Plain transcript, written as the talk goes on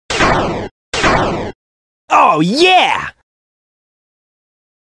Oh, yeah!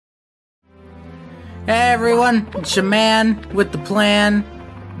 Hey everyone, it's your man with the plan,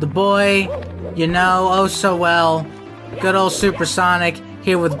 the boy you know oh so well, good old Supersonic,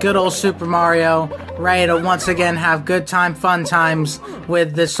 here with good old Super Mario, ready to once again have good time, fun times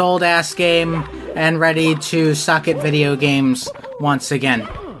with this old ass game, and ready to suck at video games once again.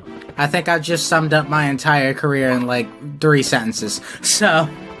 I think I've just summed up my entire career in like 3 sentences. So,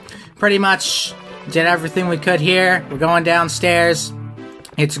 pretty much did everything we could here. We're going downstairs.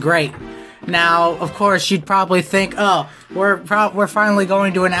 It's great. Now, of course, you'd probably think, oh, we're finally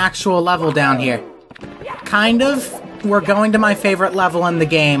going to an actual level down here. Kind of. We're going to my favorite level in the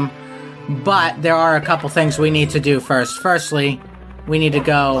game, but there are a couple things we need to do first. Firstly, we need to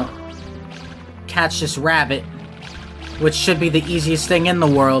go catch this rabbit, which should be the easiest thing in the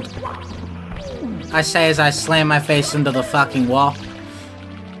world. I say as I slam my face into the fucking wall.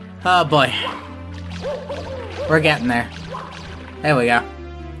 Oh boy. We're getting there. There we go.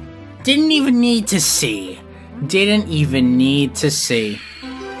 Didn't even need to see. Didn't even need to see.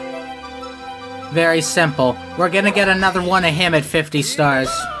 Very simple. We're gonna get another one of him at 50 stars.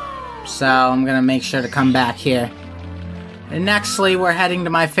 So I'm gonna make sure to come back here. And nextly, we're heading to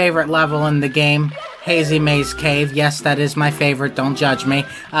my favorite level in the game, Hazy Maze Cave. Yes, that is my favorite, don't judge me.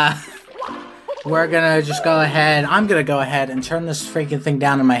 We're gonna just go ahead, I'm gonna go ahead and turn this freaking thing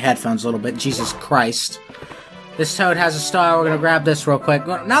down in my headphones a little bit, Jesus Christ. This toad has a star, we're gonna grab this real quick.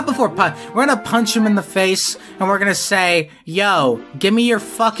 Not before we're gonna punch him in the face, and we're gonna say, yo, give me your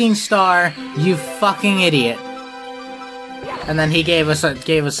fucking star, you fucking idiot. And then he gave us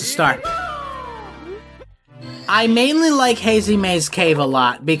a star. I mainly like Hazy Maze Cave a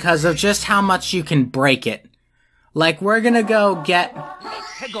lot, because of just how much you can break it. Like, we're gonna go ahead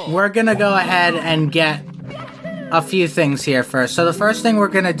and get a few things here first. So the first thing we're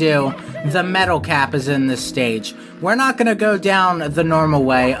gonna do, the metal cap is in this stage. We're not gonna go down the normal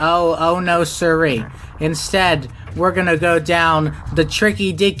way. Oh no siree. Instead, we're gonna go down the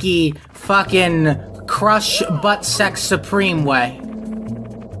tricky dicky fucking crush butt sex supreme way.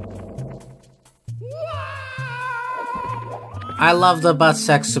 I love the butt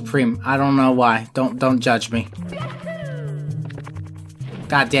sex supreme. I don't know why. Don't judge me.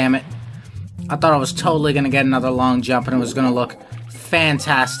 God damn it. I thought I was totally gonna get another long jump and it was gonna look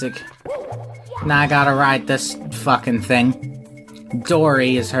fantastic. Now I gotta ride this fucking thing.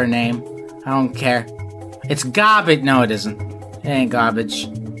 Dory is her name. I don't care. It's garbage. No, it isn't. It ain't garbage.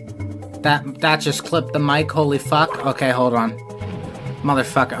 That just clipped the mic. Holy fuck. Okay, hold on.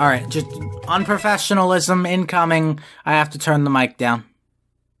 Motherfucker. Alright, just unprofessionalism incoming. I have to turn the mic down.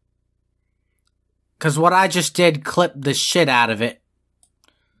 Cause what I just did clipped the shit out of it.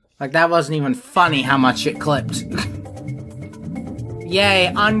 Like, that wasn't even funny how much it clipped. Yay,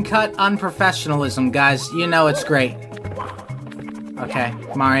 uncut unprofessionalism, guys. You know it's great. Okay,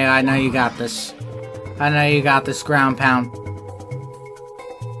 Mario, I know you got this. I know you got this, ground pound.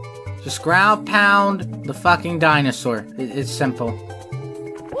 Just ground pound the fucking dinosaur. It's simple.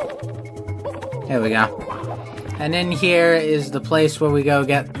 Here we go. And in here is the place where we go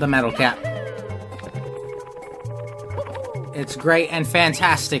get the metal cap. It's great and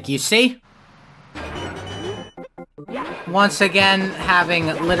fantastic, you see? Once again, having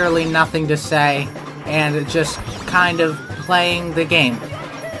literally nothing to say, and just kind of playing the game.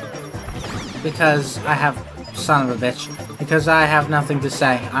 Because I have... son of a bitch. Because I have nothing to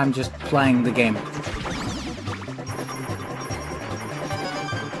say, I'm just playing the game.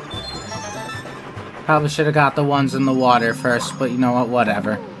 Probably should have got the ones in the water first, but you know what,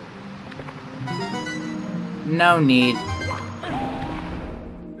 whatever. No need.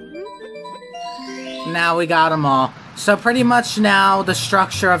 Now we got them all. So pretty much now, the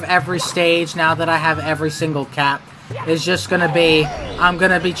structure of every stage, now that I have every single cap, is just gonna be, I'm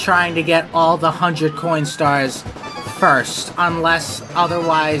gonna be trying to get all the 100 coin stars first, unless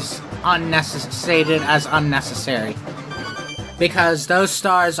otherwise stated as unnecessary. Because those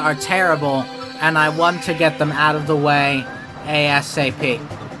stars are terrible, and I want to get them out of the way ASAP.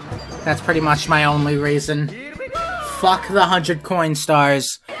 That's pretty much my only reason. Fuck the 100 coin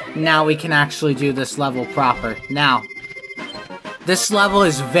stars. Now we can actually do this level proper. Now, this level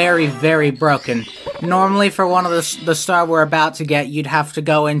is very, very broken. Normally, for one of the star we're about to get, you'd have to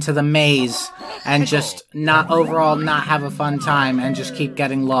go into the maze and just overall not have a fun time and just keep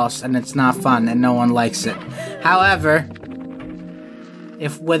getting lost, and it's not fun and no one likes it. However,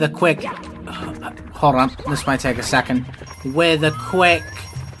 if with a quick... hold on, this might take a second. With a quick...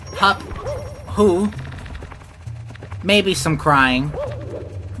 maybe some crying.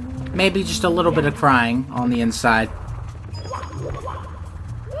 Maybe just a little bit of crying on the inside.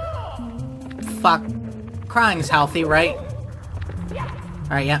 Fuck. crying's healthy, right?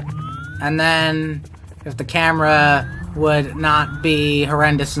 Alright, yep. And then, if the camera would not be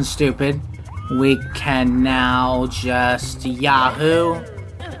horrendous and stupid, we can now just Yahoo.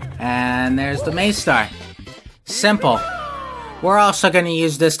 And there's the maze star. Simple. We're also going to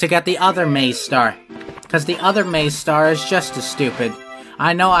use this to get the other maze star. Because the other maze star is just as stupid.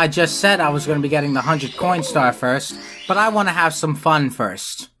 I know I just said I was going to be getting the 100 coin star first, but I want to have some fun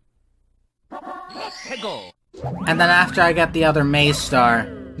first. And then after I get the other maze star,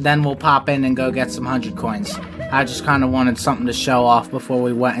 then we'll pop in and go get some 100 coins. I just kind of wanted something to show off before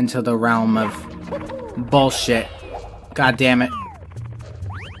we went into the realm of bullshit. God damn it.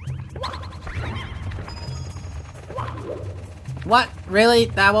 What? Really?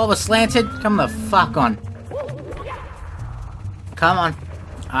 That wall was slanted? Come the fuck on. Come on.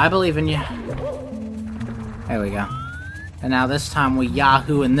 I believe in you. There we go. And now this time we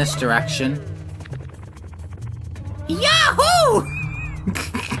Yahoo in this direction. Yahoo!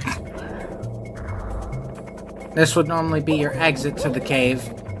 This would normally be your exit to the cave,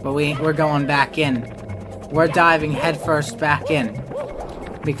 but we're going back in. We're diving headfirst back in.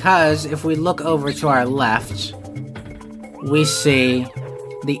 Because if we look over to our left, we see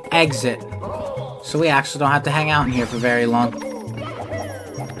the exit. So we actually don't have to hang out in here for very long.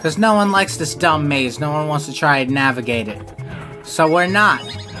 Because no one likes this dumb maze. No one wants to try and navigate it. So we're not.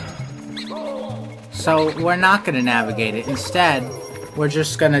 So we're not going to navigate it. Instead, we're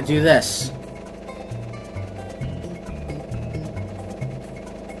just going to do this.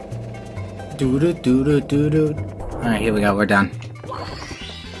 Doo-doo-doo-doo-doo-doo. Alright, here we go. We're done.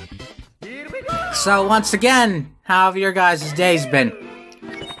 So once again, how have your guys' days been?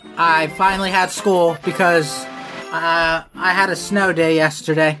 I finally had school because I had a snow day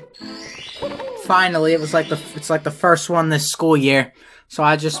yesterday. Finally, it's like the first one this school year. So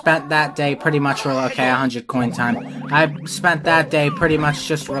I just spent that day pretty much, okay, 100 coin time. I spent that day pretty much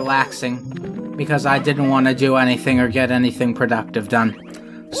just relaxing because I didn't want to do anything or get anything productive done.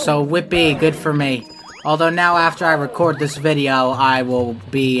 So whippy, good for me. Although now after I record this video, I will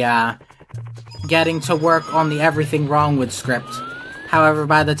be getting to work on the everything wrong with script. However,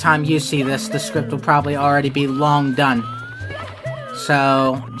 by the time you see this, the script will probably already be long done.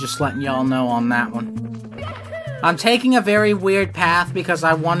 So, just letting y'all know on that one. I'm taking a very weird path because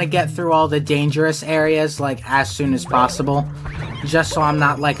I want to get through all the dangerous areas, like, as soon as possible. Just so I'm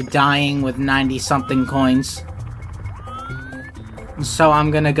not, like, dying with 90-something coins. So I'm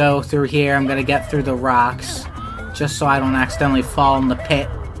gonna go through here, I'm gonna get through the rocks, just so I don't accidentally fall in the pit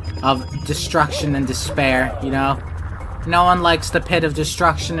of destruction and despair, you know? No one likes the pit of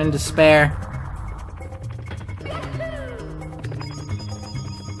destruction and despair.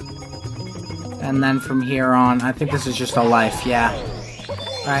 And then from here on, I think this is just a life, yeah.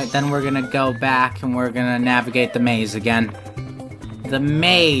 Alright, then we're gonna go back and we're gonna navigate the maze again. The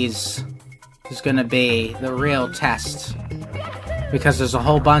maze is gonna be the real test. Because there's a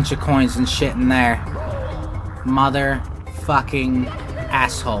whole bunch of coins and shit in there. Motherfucking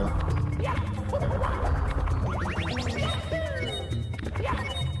asshole.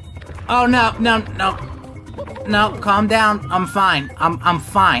 Oh no, no, no. No, calm down. I'm fine. I'm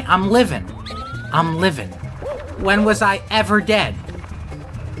fine. I'm living. I'm living. When was I ever dead?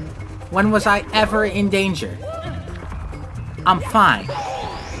 When was I ever in danger? I'm fine.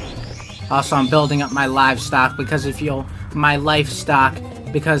 Also, I'm building up my livestock because if you'll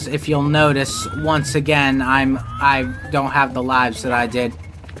notice, once again, I don't have the lives that I did.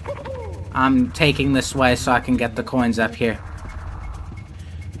 I'm taking this way so I can get the coins up here.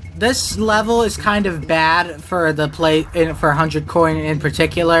 This level is kind of bad for the for 100 coin in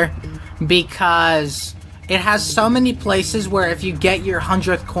particular, because it has so many places where if you get your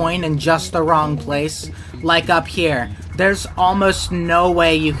 100th coin in just the wrong place, like up here, there's almost no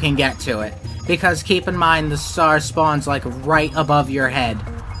way you can get to it. Because keep in mind, the star spawns like right above your head.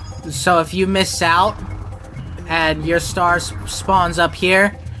 So if you miss out, and your star spawns up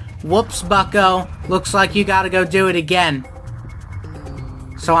here, whoops bucko, looks like you gotta go do it again.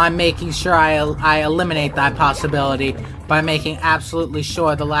 So I'm making sure I eliminate that possibility by making absolutely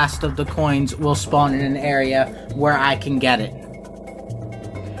sure the last of the coins will spawn in an area where I can get it.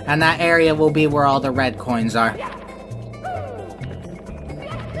 And that area will be where all the red coins are.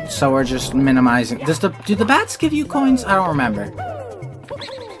 So we're just minimizing. Do the bats give you coins? I don't remember.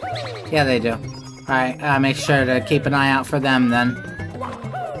 Yeah, they do. Alright, make sure to keep an eye out for them then.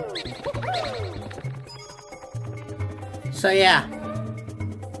 So yeah.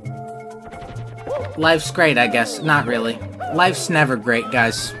 Life's great, I guess. Not really. Life's never great,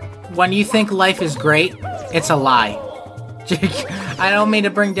 guys. When you think life is great, it's a lie. I don't mean to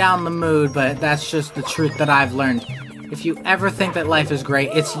bring down the mood, but that's just the truth that I've learned. If you ever think that life is great,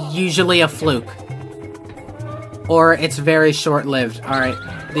 it's usually a fluke. Or it's very short-lived. Alright,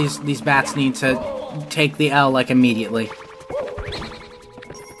 these bats need to take the L, like, immediately.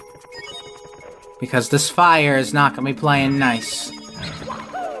 Because this fire is not gonna be playing nice.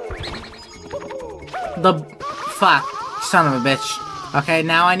 Fuck. Son of a bitch. Okay,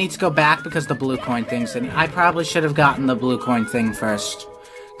 now I need to go back because the blue coin thing's in. I probably should have gotten the blue coin thing first.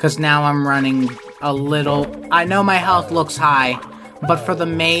 Because now I'm running a little... I know my health looks high, but for the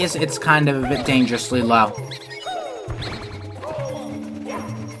maze, it's kind of a bit dangerously low.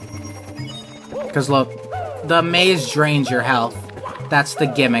 Because look, the maze drains your health. That's the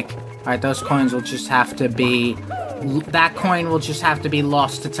gimmick. Alright, those coins will just have to be... That coin will just have to be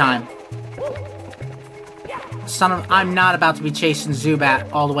lost to time. Son of... I'm not about to be chasing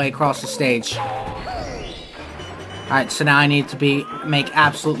Zubat all the way across the stage. Alright, so now I need to make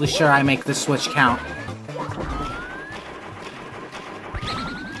absolutely sure I make this switch count.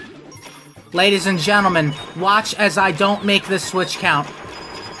 Ladies and gentlemen, watch as I don't make this switch count.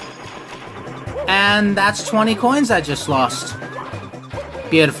 And that's 20 coins I just lost.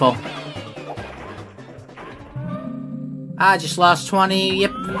 Beautiful. I just lost 20.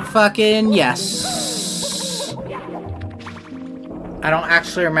 Yep, fucking yes. I don't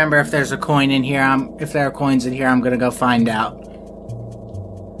actually remember if there's a coin in here. If there are coins in here, I'm gonna go find out.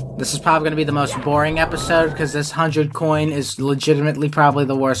 This is probably gonna be the most boring episode because this 100 coin is legitimately probably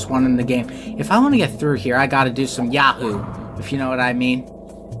the worst one in the game. If I want to get through here, I gotta do some Yahoo, if you know what I mean.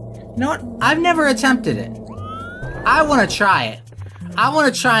 You know what? I've never attempted it. I want to try it. I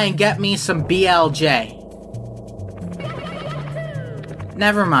want to try and get me some BLJ.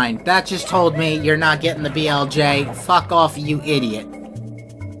 Never mind. That just told me you're not getting the BLJ. Fuck off, you idiot.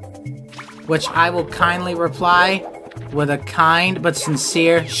 Which I will kindly reply with a kind but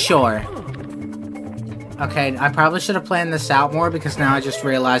sincere sure. Okay, I probably should have planned this out more because now I just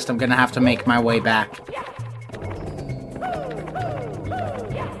realized I'm gonna have to make my way back.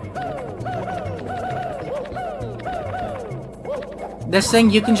 This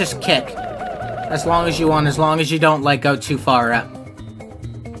thing you can just kick. As long as you want, as long as you don't, like, go too far up.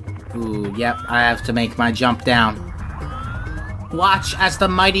 Ooh, yep, I have to make my jump down. Watch as the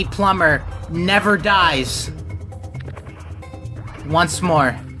mighty plumber never dies. Once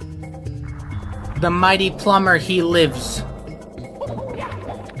more. The mighty plumber, he lives.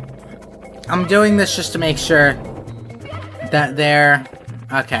 I'm doing this just to make sure that they're...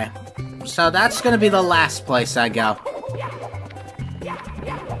 Okay. So that's gonna be the last place I go.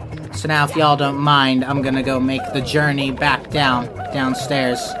 So now, if y'all don't mind, I'm gonna go make the journey back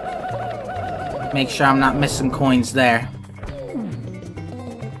downstairs. Make sure I'm not missing coins there.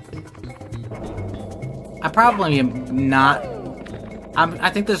 I probably am not.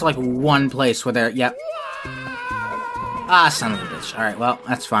 I think there's like one place where there. Yep. Ah, son of a bitch. Alright, well,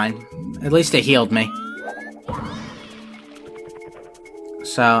 that's fine. At least it healed me.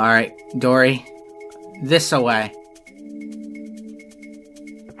 So, alright, Dory. This away.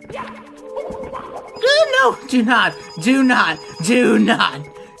 No, do not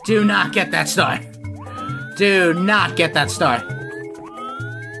get that star. Do not get that star.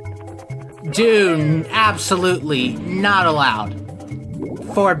 Absolutely not allowed.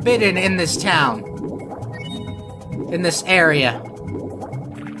 Forbidden in this town. In this area.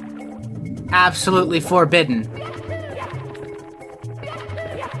 Absolutely forbidden.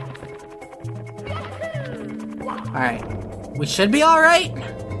 Alright. We should be alright?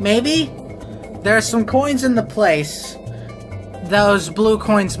 Maybe? There are some coins in the place. Those blue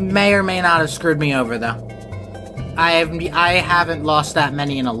coins may or may not have screwed me over, though. I haven't lost that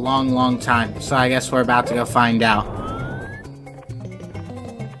many in a long, long time, so I guess we're about to go find out.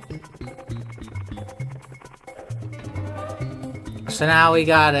 So now we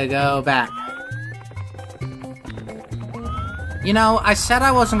gotta go back. You know, I said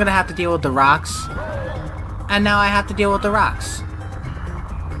I wasn't gonna have to deal with the rocks, and now I have to deal with the rocks.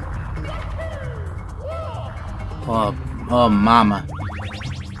 Oh, mama.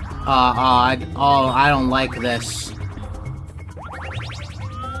 I don't like this.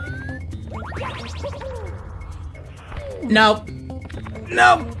 Nope.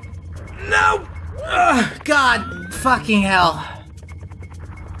 Nope. Nope. Ugh, God fucking hell.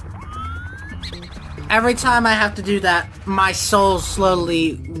 Every time I have to do that, my soul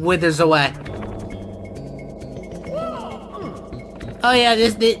slowly withers away. Oh yeah,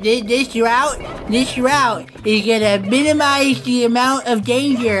 this route is gonna minimize the amount of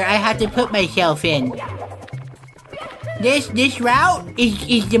danger I have to put myself in. This route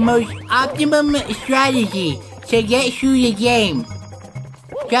is the most optimum strategy to get through the game.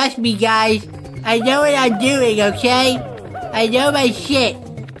 Trust me, guys. I know what I'm doing, okay? I know my shit.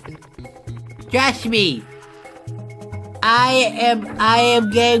 Trust me. I am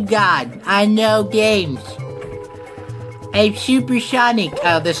Game God. I know games. I'm supersonic.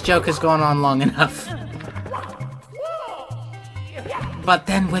 Oh, this joke has gone on long enough. But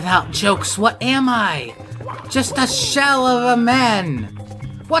then without jokes, what am I? Just a shell of a man.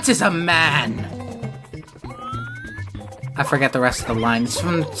 What is a man? I forget the rest of the line. It's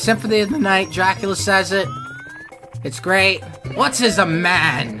from Symphony of the Night. Dracula says it. It's great. What is a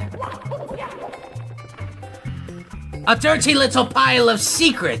man? A dirty little pile of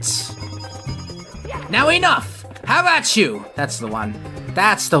secrets. Now enough. How about you? That's the one.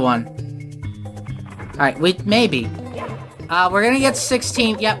 That's the one. Alright, maybe. We're gonna get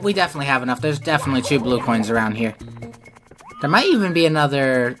 16. Yep, we definitely have enough. There's definitely 2 blue coins around here. There might even be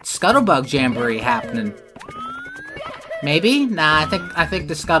another Scuttlebug Jamboree happening. Maybe? Nah, I think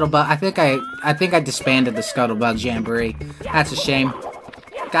the Scuttlebug... I think I disbanded the Scuttlebug Jamboree. That's a shame.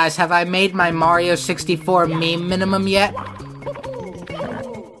 Guys, have I made my Mario 64 meme minimum yet?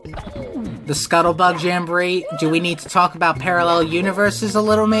 The Scuttlebug Jamboree? Do we need to talk about parallel universes a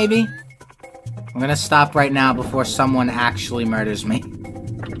little, maybe? I'm gonna stop right now before someone actually murders me.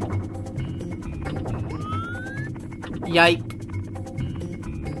 Yike.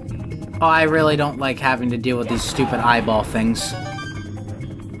 Oh, I really don't like having to deal with these stupid eyeball things.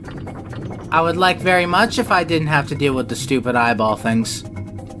 I would like very much if I didn't have to deal with the stupid eyeball things.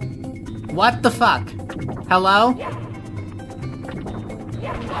 What the fuck? Hello?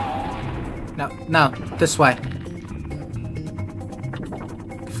 No, this way.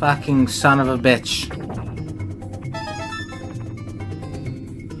 Fucking son of a bitch.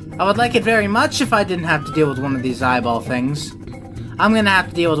 I would like it very much if I didn't have to deal with one of these eyeball things. I'm gonna have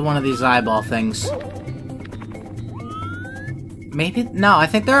to deal with one of these eyeball things. Maybe? No, I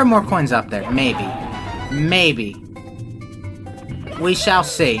think there are more coins up there. Maybe. Maybe. We shall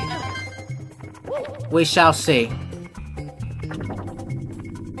see. We shall see.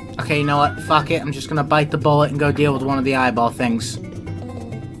 Okay, you know what? Fuck it. I'm just gonna bite the bullet and go deal with one of the eyeball things.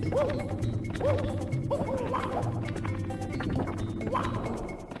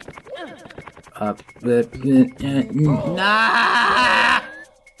 Nah!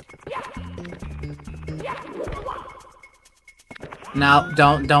 No,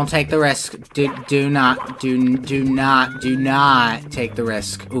 don't take the risk. Do not take the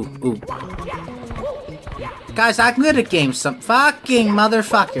risk. Ooh. Guys, I'm good at games. Some fucking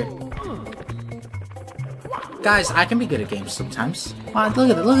motherfucker. Guys, I can be good at games sometimes. Wow,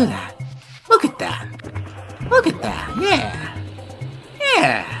 look at that. Look at that. Look at that. Yeah.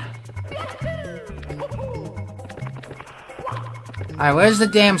 Yeah. Alright, where's the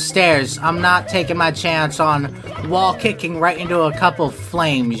damn stairs? I'm not taking my chance on wall kicking right into a couple of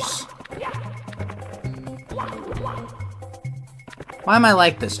flames. Why am I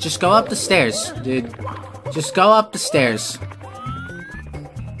like this? Just go up the stairs, dude. Just go up the stairs.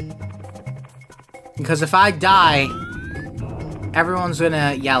 Because if I die, everyone's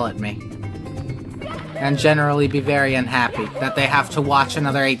gonna yell at me. And generally be very unhappy that they have to watch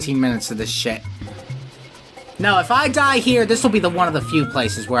another 18 minutes of this shit. No, if I die here, this will be one of the few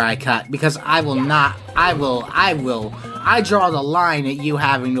places where I cut, because I draw the line at you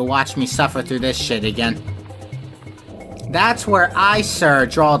having to watch me suffer through this shit again. That's where I, sir,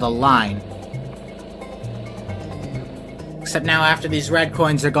 draw the line. Except now after these red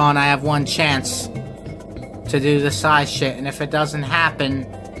coins are gone, I have one chance to do the size shit, and if it doesn't happen,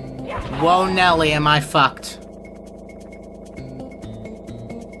 whoa Nelly, am I fucked.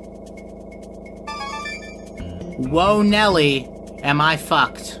 Whoa Nelly, am I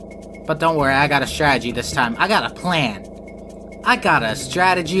fucked. But don't worry, I got a strategy this time. I got a plan. I got a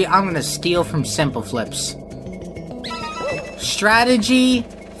strategy I'm gonna steal from Simple Flips. Strategy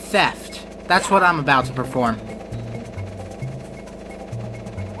theft. That's what I'm about to perform.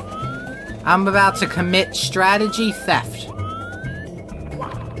 I'm about to commit strategy theft.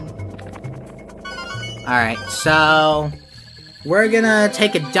 Alright, so we're gonna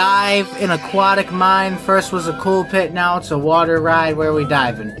take a dive in Aquatic Mine. First was a cool pit, now it's a water ride. Where are we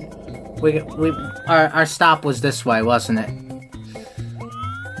diving? Our stop was this way, wasn't it?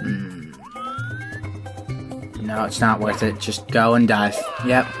 No, it's not worth it. Just go and dive.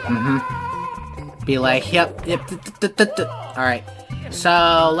 Yep, Be like, yep. Alright,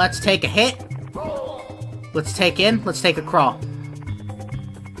 so let's take a hit. Let's take a crawl.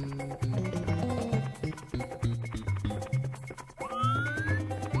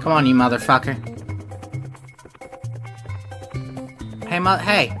 Come on, you motherfucker. Hey,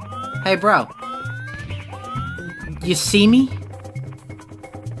 hey, bro. You see me?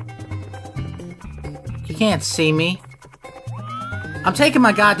 You can't see me. I'm taking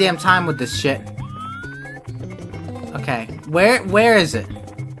my goddamn time with this shit. Okay, where is it?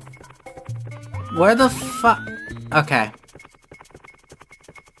 Where the fuck? Okay.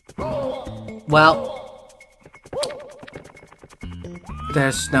 Well,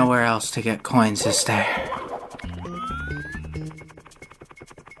 there's nowhere else to get coins, is there?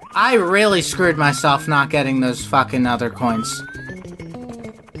 I really screwed myself not getting those fucking other coins.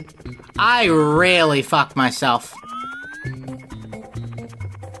 I really fucked myself.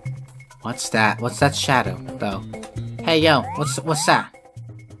 What's that? What's that shadow, though? Hey, yo, what's that?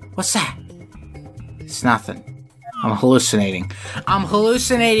 What's that? It's nothing. I'm hallucinating. I'm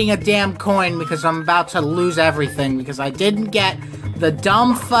hallucinating a damn coin because I'm about to lose everything because I didn't get the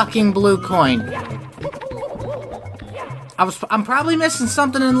dumb fucking blue coin. I'm probably missing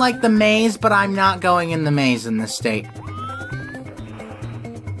something in, like, the maze, but I'm not going in the maze in this state.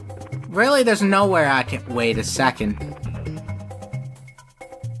 Really, there's nowhere I can... Wait a second.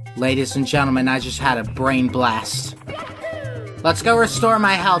 Ladies and gentlemen, I just had a brain blast. Let's go restore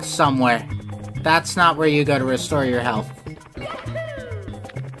my health somewhere. That's not where you go to restore your health.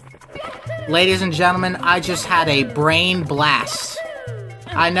 Ladies and gentlemen, I just had a brain blast.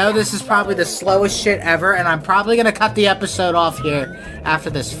 I know this is probably the slowest shit ever, and I'm probably gonna cut the episode off here after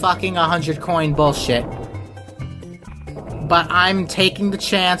this fucking 100 coin bullshit. But I'm taking the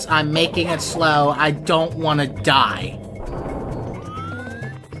chance, I'm making it slow, I don't want to die.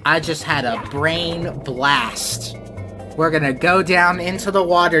 I just had a brain blast. We're gonna go down into the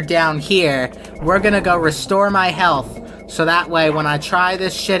water down here. We're gonna go restore my health, so that way when I try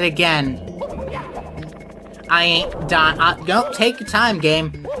this shit again, I ain't dying. Nope, take your time,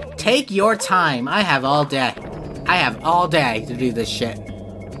 game. Take your time. I have all day. I have all day to do this shit.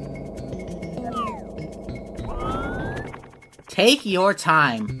 Take your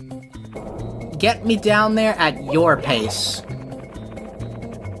time. Get me down there at your pace.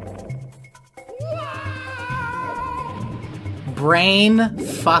 Brain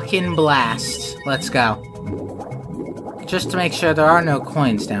fucking blast. Let's go. Just to make sure there are no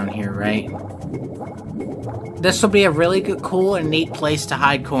coins down here, right? This will be a really good, cool and neat place to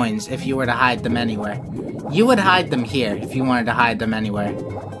hide coins if you were to hide them anywhere. You would hide them here if you wanted to hide them anywhere.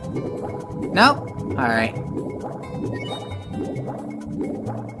 Nope? Alright.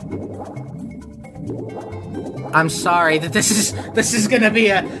 I'm sorry that this is gonna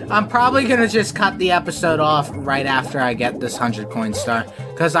be I'm probably gonna just cut the episode off right after I get this 100 coin star.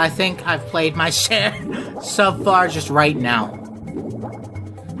 Because I think I've played my share so far just right now.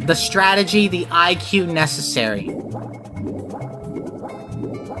 The strategy, the IQ necessary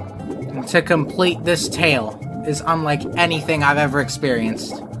to complete this tale is unlike anything I've ever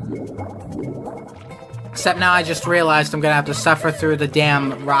experienced. Except now I just realized I'm gonna have to suffer through the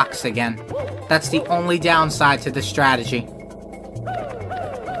damn rocks again. That's the only downside to this strategy.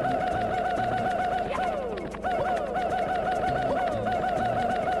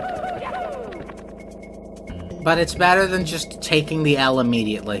 But it's better than just taking the L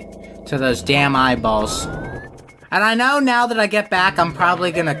immediately to those damn eyeballs. And I know now that I get back, I'm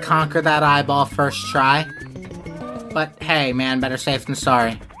probably gonna conquer that eyeball first try. But hey, man, better safe than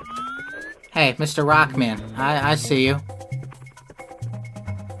sorry. Hey, Mr. Rockman, I see you.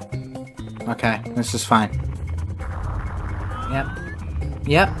 Okay, this is fine.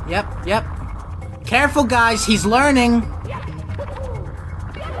 Yep. Careful, guys, he's learning.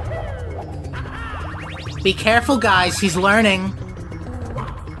 Be careful, guys, he's learning.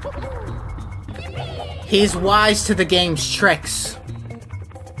 He's wise to the game's tricks.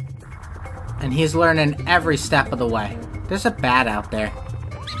 And he's learning every step of the way. There's a bat out there.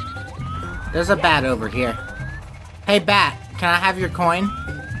 There's a bat over here. Hey, bat, can I have your coin?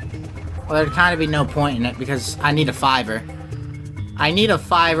 Well, there'd kind of be no point in it because I need a $5. I need a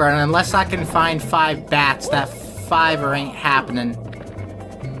 $5, and unless I can find 5 bats, that $5 ain't happening.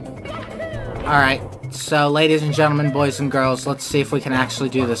 Alright, so ladies and gentlemen, boys and girls, let's see if we can actually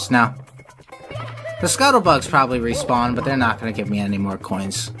do this now. The scuttlebugs probably respawn, but they're not gonna give me any more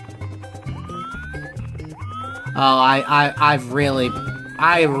coins. Oh, I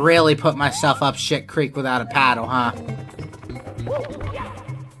really put myself up shit creek without a paddle, huh?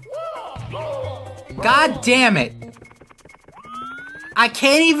 God damn it! I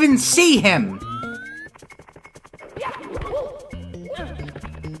can't even see him!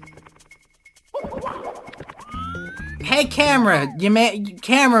 Hey cameraman!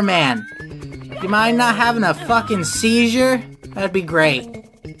 You mind not having a fucking seizure? That'd be great.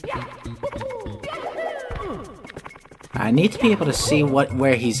 I need to be able to see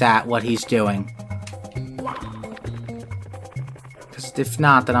where he's at, what he's doing. Because if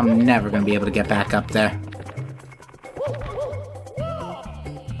not, then I'm never going to be able to get back up there.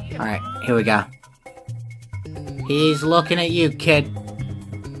 Alright, here we go. He's looking at you, kid.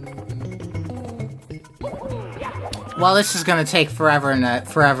 Well, this is gonna take forever and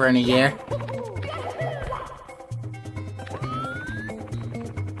a year.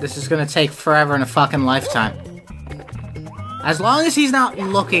 This is gonna take forever and a fucking lifetime. As long as he's not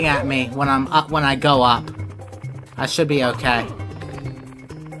looking at me when I go up, I should be okay.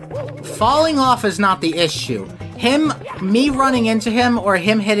 Falling off is not the issue. Me running into him or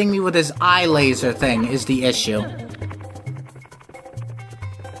him hitting me with his eye laser thing is the issue.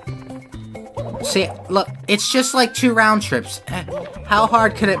 See, look, it's just like 2 round trips. How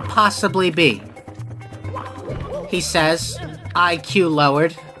hard could it possibly be? He says, IQ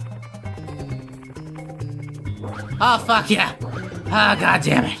lowered. Oh, fuck yeah. Oh, god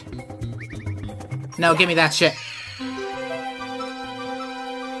damn it. No, give me that shit.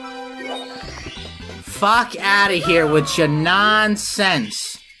 Fuck out of here with your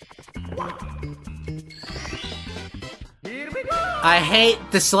nonsense. I hate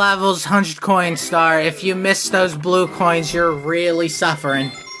this level's 100 coin star. If you miss those blue coins, you're really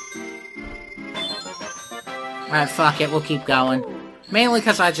suffering. Alright, fuck it, we'll keep going. Mainly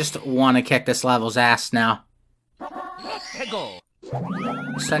because I just want to kick this level's ass now.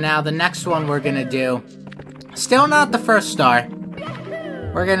 So now the next one we're gonna do, still not the first star.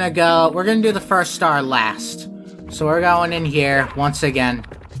 We're gonna do the first star last. So we're going in here once again.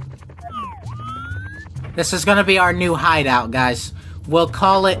 This is gonna be our new hideout, guys. We'll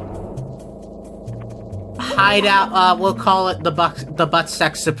call it hideout. We'll call it the butt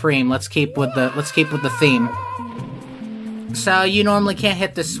sex supreme. Let's keep with the theme. So you normally can't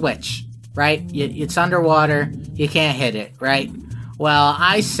hit the switch, right? It's underwater. You can't hit it, right? Well,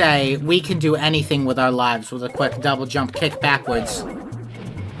 I say we can do anything with our lives with a quick double jump kick backwards.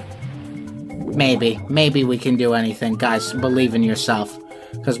 Maybe we can do anything, guys. Believe in yourself,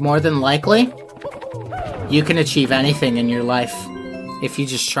 because more than likely, you can achieve anything in your life if you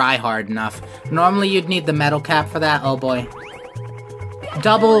just try hard enough. Normally, you'd need the metal cap for that. Oh boy.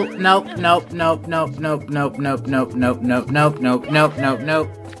 Double. Nope.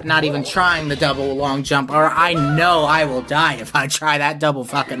 Not even trying the double long jump, or I know I will die if I try that double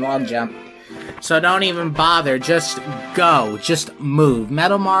fucking long jump. So don't even bother, just go, just move.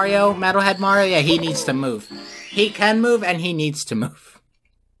 Metalhead Mario, yeah, he needs to move. He can move, and he needs to move.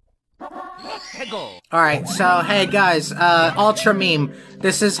 Alright, so, hey guys, Ultra Meme,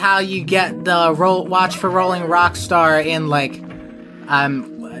 this is how you get the Watch for Rolling Rockstar in, like,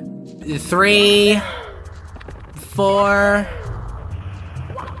 3, 4,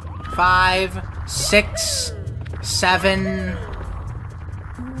 5, 6, 7...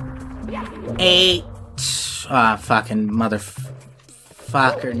 8, fucking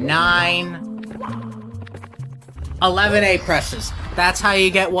motherfucker, 9, 11 A presses. That's how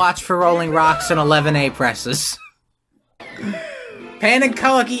you get Watch for Rolling Rocks and 11 A presses. Pan and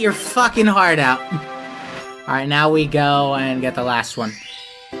Coke, eat your fucking heart out. Alright, now we go and get the last one.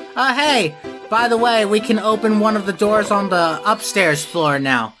 Hey, by the way, we can open one of the doors on the upstairs floor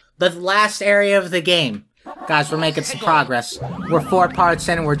now. The last area of the game. Guys, we're making some progress. We're 4 parts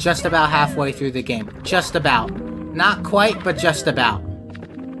in and we're just about halfway through the game. Just about. Not quite, but just about.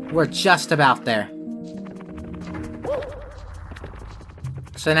 We're just about there.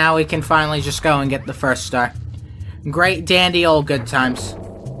 So now we can finally just go and get the first star. Great dandy old good times.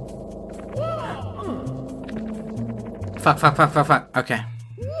 Fuck. Okay.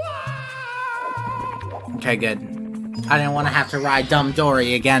 Okay, good. I didn't want to have to ride Dumb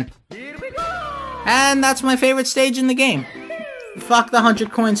Dory again. And that's my favorite stage in the game. Fuck the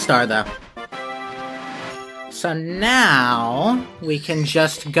 100 coin star, though. So now, we can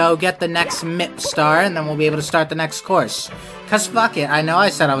just go get the next MIP star, and then we'll be able to start the next course. Cause fuck it, I know I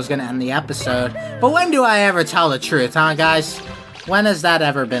said I was gonna end the episode, but when do I ever tell the truth, huh guys? When has that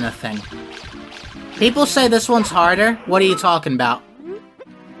ever been a thing? People say this one's harder. What are you talking about?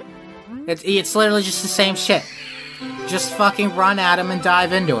 It's literally just the same shit. Just fucking run at him and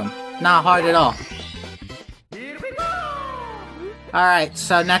dive into him. Not hard at all. Alright,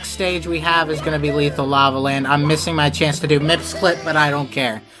 so next stage we have is going to be Lethal Lava Land. I'm missing my chance to do MIPS clip, but I don't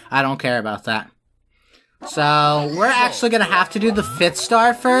care. I don't care about that. So, we're actually going to have to do the 5th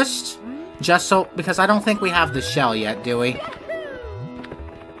star first. Just so, because I don't think we have the shell yet, do we?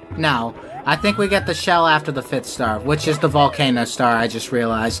 No. I think we get the shell after the 5th star, which is the volcano star, I just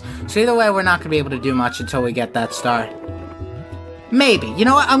realized. So either way, we're not going to be able to do much until we get that star. Maybe. You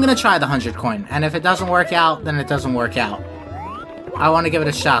know what? I'm going to try the 100 coin. And if it doesn't work out, then it doesn't work out. I want to give it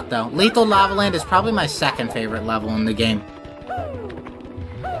a shot, though. Lethal Lava Land is probably my 2nd favorite level in the game.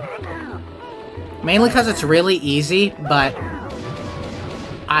 Mainly because it's really easy, but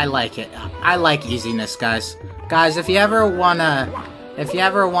I like it. I like easiness, guys. Guys, if you ever want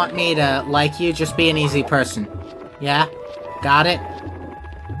me to like you, just be an easy person. Yeah? Got it?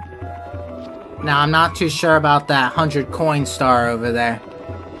 Now, I'm not too sure about that 100 coin star over there.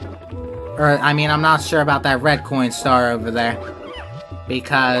 Or, I mean, I'm not sure about that red coin star over there.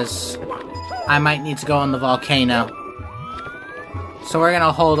 Because I might need to go on the volcano. So we're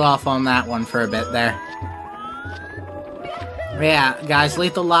gonna hold off on that one for a bit there. Yeah, guys,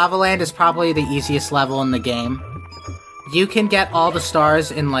 Lethal Lava Land is probably the easiest level in the game. You can get all the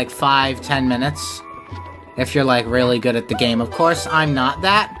stars in like 5-10 minutes. If you're like really good at the game. Of course, I'm not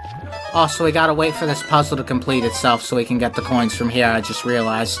that. Also, we gotta wait for this puzzle to complete itself so we can get the coins from here, I just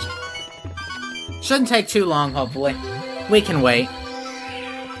realized. Shouldn't take too long, hopefully. We can wait.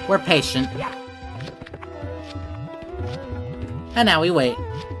 We're patient. And now we wait.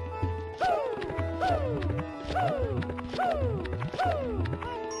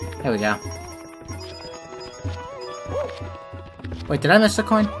 There we go. Wait, did I miss a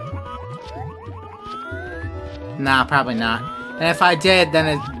coin? Nah, probably not. And if I did, then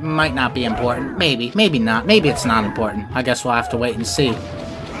it might not be important. Maybe. Maybe not. Maybe it's not important. I guess we'll have to wait and see.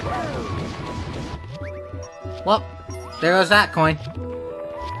 Well, there goes that coin.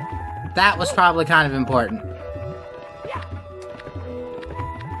 That was probably kind of important.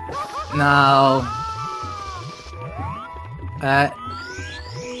 No. I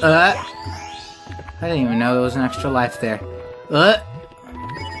didn't even know there was an extra life there.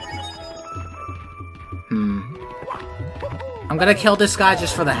 I'm gonna kill this guy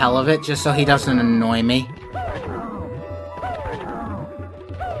just for the hell of it, just so he doesn't annoy me.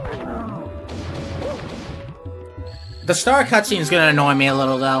 The star cutscene is gonna annoy me a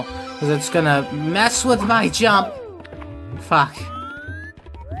little, though, because it's gonna mess with my jump. Fuck.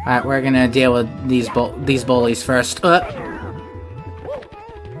 Alright, we're gonna deal with these bullies first.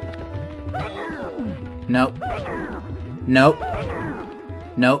 Nope. Nope.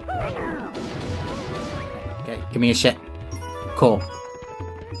 Nope. Okay, give me your shit. Cool.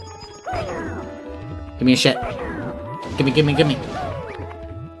 Give me your shit. Gimme.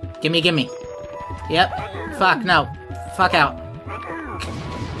 Gimme. Yep. Fuck, no. Fuck out.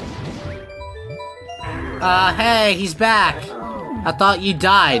 Hey, he's back. I thought you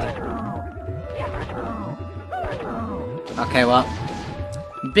died. Okay, well.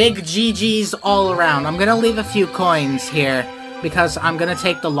 Big GG's all around. I'm gonna leave a few coins here, because I'm gonna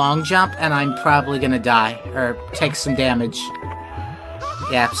take the long jump, and I'm probably gonna die, or take some damage.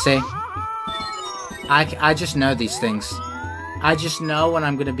 Yeah, see? I just know these things. I just know when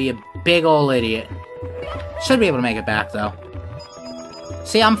I'm gonna be a big ol' idiot. Should be able to make it back, though.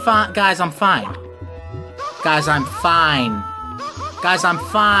 See, I'm fine. Guys, I'm fine. Guys, I'm fine. Guys, I'm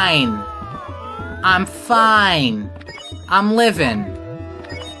fine. I'm fine. I'm living.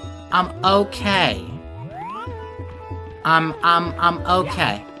 I'm okay. I'm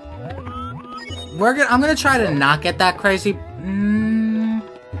okay. I'm gonna try to not get that crazy.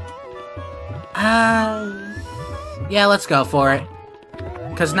 Yeah, let's go for it.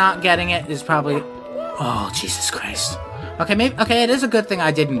 Cause not getting it is probably. Oh, Jesus Christ. Okay, maybe. Okay, it is a good thing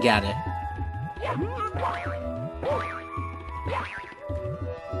I didn't get it.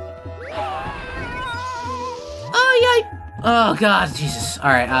 Oh, yay! Oh, God, Jesus.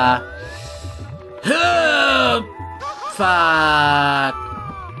 Alright, fuck.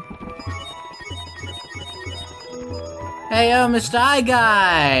 Hey, yo, Mr. Eye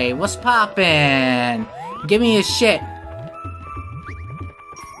Guy! What's poppin'? Give me his shit.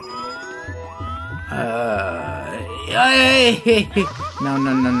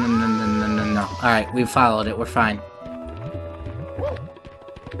 No. Alright, we followed it. We're fine.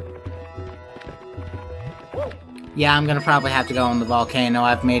 Yeah, I'm gonna probably have to go on the volcano.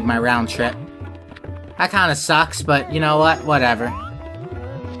 I've made my round trip. That kinda sucks, but you know what? Whatever.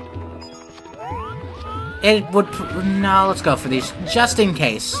 It would... No, let's go for these. Just in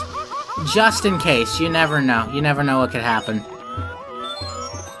case. Just in case. You never know. You never know what could happen.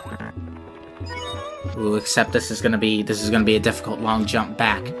 Ooh, except this is gonna be a difficult long jump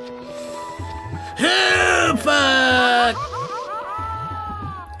back. Oh, fuck!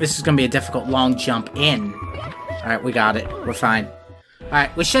 This is gonna be a difficult long jump in. Alright, we got it. We're fine.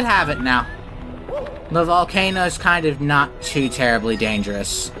 Alright, we should have it now. The volcano's kind of not too terribly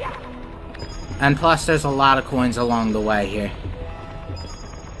dangerous. And plus, there's a lot of coins along the way here.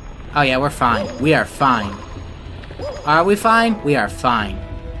 Oh yeah, we're fine. We are fine. Are we fine? We are fine.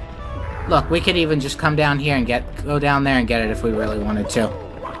 Look, we could even just come down here and go down there and get it if we really wanted to.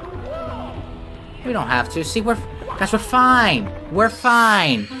 We don't have to. See, Guys, we're fine. We're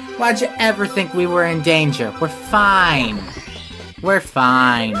fine. Why'd you ever think we were in danger? We're fine. We're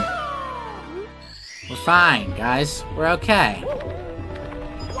fine. We're fine, guys. We're okay.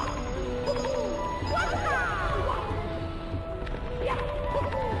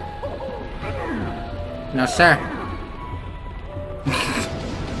 No, sir.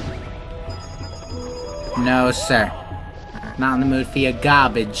 No, sir. Not in the mood for your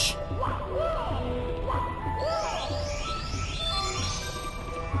garbage.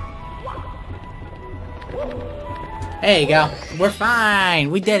 There you go. We're fine.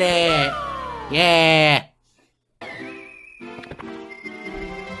 We did it. Yeah.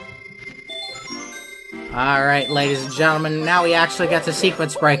 Alright, ladies and gentlemen, now we actually get to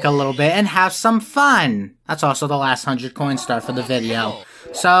sequence break a little bit and have some fun. That's also the last 100 coin star for the video.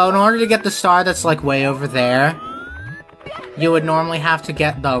 So, in order to get the star that's like way over there, you would normally have to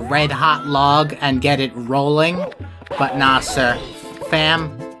get the red hot log and get it rolling. But nah, sir.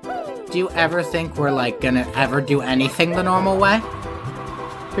 Fam, do you ever think we're like gonna ever do anything the normal way?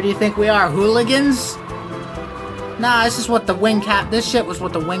 Or do you think we are hooligans? Nah, this is what the wing cap, this shit was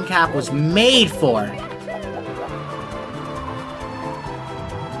what the wing cap was made for.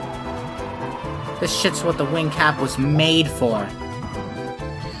 This shit's what the wing cap was made for.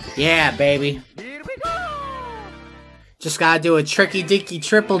 Yeah, baby. Just gotta do a tricky-dicky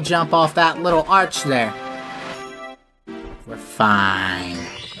triple jump off that little arch there. We're fine.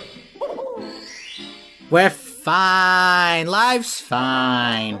 We're fine. Life's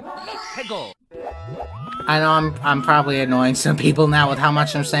fine. I know I'm probably annoying some people now with how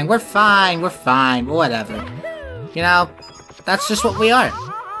much I'm saying. We're fine. We're fine. Whatever. You know, that's just what we are.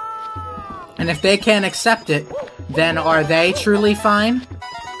 And if they can't accept it, then are they truly fine?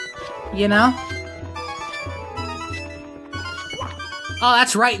 You know? Oh,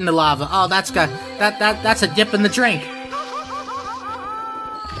 that's right in the lava. Oh, that's a dip in the drink.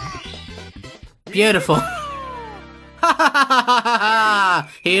 Beautiful. Ha ha ha ha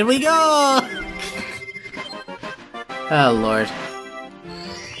ha! Here we go! Oh, Lord.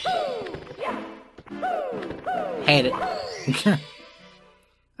 Hate it.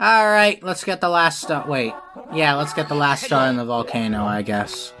 Alright, let's get the last star. Wait. Yeah, let's get the last star in the volcano, I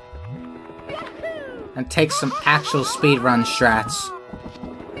guess. And take some actual speedrun strats.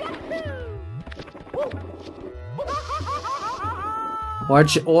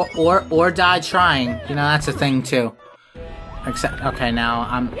 Or die trying. You know, that's a thing too. Except, okay, now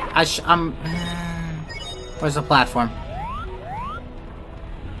I'm. Where's the platform?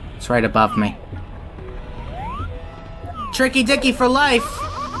 It's right above me. Tricky Dicky for life.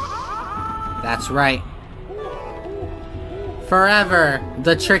 That's right. Forever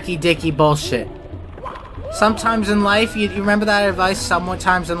the Tricky Dicky bullshit. Sometimes in life, you remember that advice?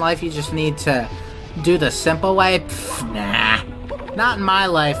 Sometimes in life, you just need to do the simple way. Pff, nah. Not in my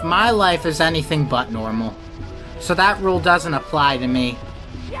life. My life is anything but normal. So that rule doesn't apply to me.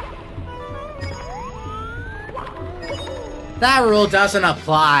 That rule doesn't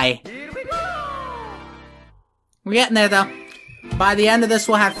apply. We're getting there, though. By the end of this,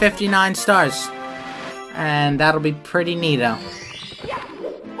 we'll have 59 stars. And that'll be pretty neato.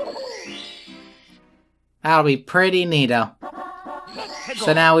 That'll be pretty neato.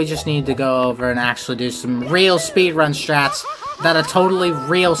 So now we just need to go over and actually do some real speedrun strats that a totally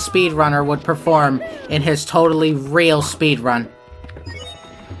real speedrunner would perform in his totally real speedrun.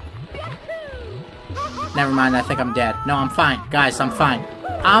 Never mind, I think I'm dead. No, I'm fine. Guys, I'm fine.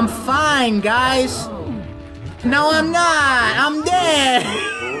 I'm fine, guys! No, I'm not! I'm dead!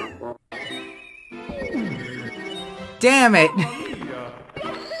 Damn it!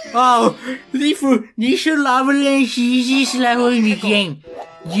 Oh, this lava is the easiest level in the game.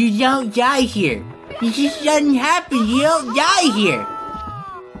 You don't die here. It just doesn't happen. You don't die here.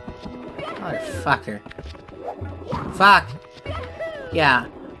 Motherfucker. Fuck. Yeah.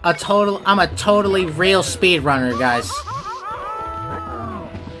 I'm a totally real speedrunner, guys.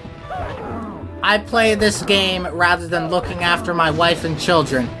 I play this game rather than looking after my wife and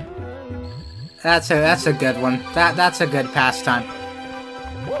children. That's a good one. That's a good pastime.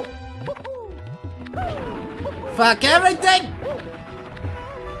 Fuck everything!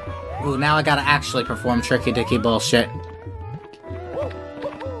 Ooh, now I gotta actually perform Tricky Dicky bullshit.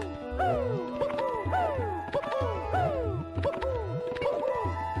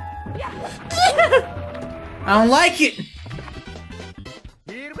 I don't like it!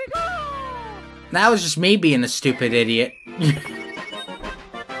 That was just me being a stupid idiot.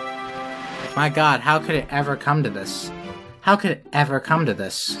 My god, how could it ever come to this? How could it ever come to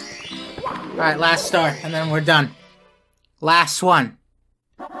this? Alright, last star, and then we're done. Last one.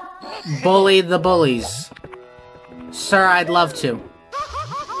 Bully the bullies. Sir, I'd love to.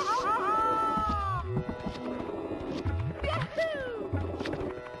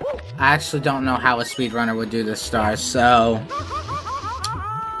 I actually don't know how a speedrunner would do this star, so...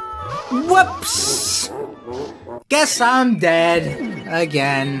 Whoops! Guess I'm dead.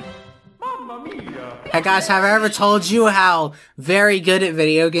 Again. Hey guys, have I ever told you how very good at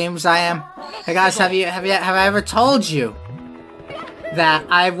video games I am? Hey guys, have I ever told you that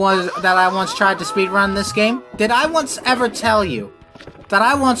I once tried to speedrun this game? Did I once ever tell you that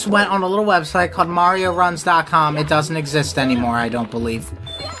I once went on a little website called MarioRuns.com? It doesn't exist anymore, I don't believe.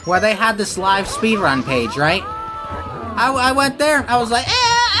 Where they had this live speedrun page, right? I went there, I was like,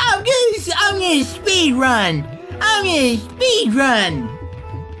 I'm gonna speedrun! I'm gonna speedrun!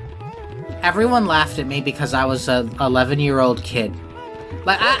 Everyone laughed at me because I was a 11-year-old kid.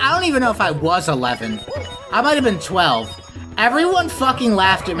 Like, I don't even know if I was 11. I might have been 12. Everyone fucking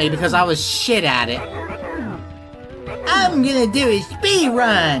laughed at me because I was shit at it. I'm gonna do a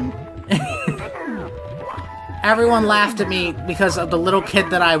speedrun! Everyone laughed at me because of the little kid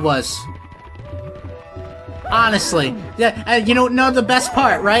that I was. Honestly. Yeah, you know the best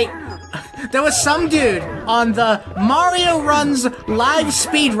part, right? There was some dude on the Mario Runs live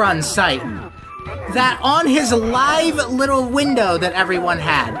speedrun site that on his live little window that everyone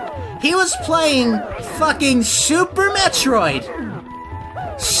had, he was playing fucking Super Metroid.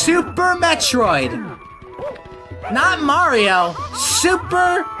 Super Metroid. Not Mario,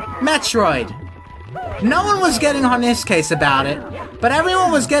 Super Metroid. No one was getting on his case about it, but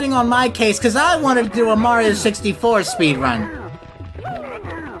everyone was getting on my case because I wanted to do a Mario 64 speedrun.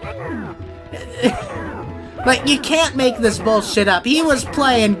 But you can't make this bullshit up. He was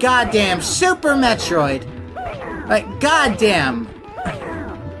playing goddamn Super Metroid. Like, goddamn.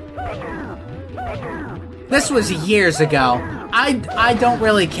 This was years ago. I don't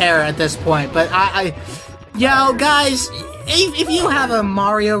really care at this point, but yo, guys, if you have a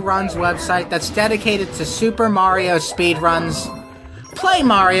Mario Runs website that's dedicated to Super Mario speedruns, play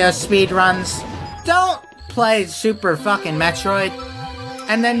Mario speedruns. Don't play Super fucking Metroid.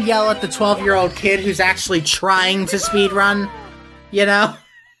 And then yell at the 12-year-old kid who's actually trying to speedrun, you know?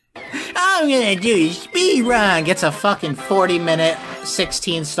 I'm gonna do a speedrun! Gets a fucking 40-minute,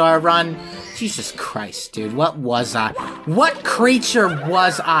 16-star run. Jesus Christ, dude, what was I? What creature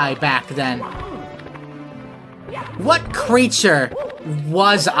was I back then? What creature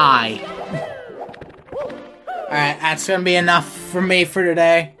was I? Alright, that's gonna be enough for me for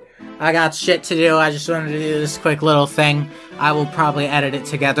today. I got shit to do, I just wanted to do this quick little thing. I will probably edit it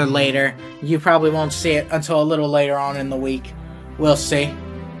together later. You probably won't see it until a little later on in the week. We'll see.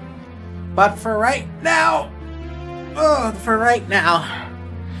 But for right now...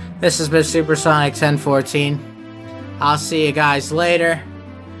 this has been Supersonic 1014. I'll see you guys later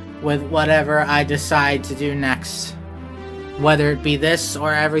with whatever I decide to do next. Whether it be this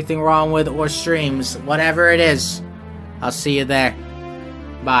or everything wrong with or streams. Whatever it is. I'll see you there.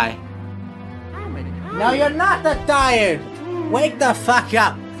 Bye. No, you're not that tired! Wake the fuck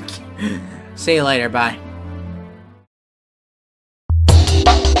up! See you later, bye.